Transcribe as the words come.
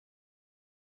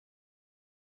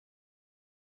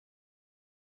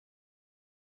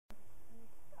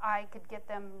I could get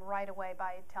them right away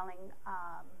by telling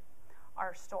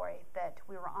our story, that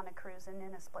we were on a cruise and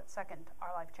in a split second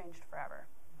our life changed forever,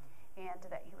 and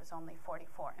that he was only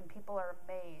 44. And people are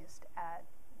amazed at,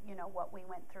 you know, what we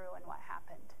went through and what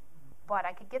happened. But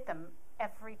I could get them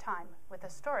every time with a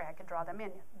story. I could draw them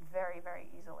in very, very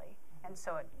easily. And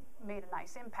so it made a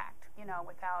nice impact, you know,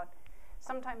 without,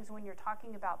 sometimes when you're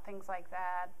talking about things like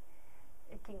that,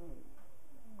 it can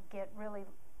get really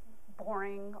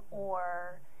boring,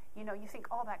 or, you know, you think,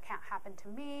 oh, that can't happen to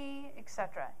me,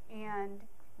 etc. And,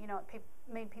 you know, it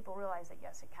made people realize that,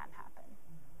 yes, it can happen.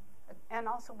 And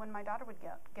also when my daughter would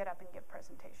get up and give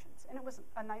presentations. And it was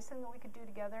a nice thing that we could do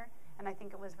together, and I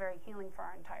think it was very healing for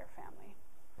our entire family.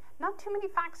 Not too many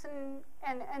facts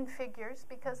and figures,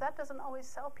 because that doesn't always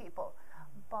sell people,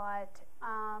 but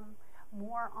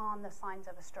more on the signs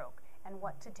of a stroke and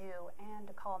what to do, and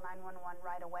to call 911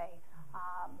 right away.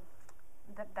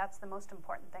 That's the most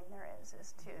important thing there is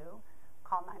to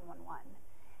call 911.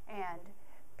 And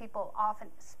people often,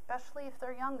 especially if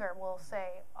they're younger, will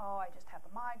say, oh, I just have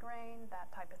a migraine,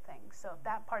 that type of thing. So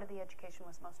that part of the education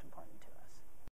was most important to us.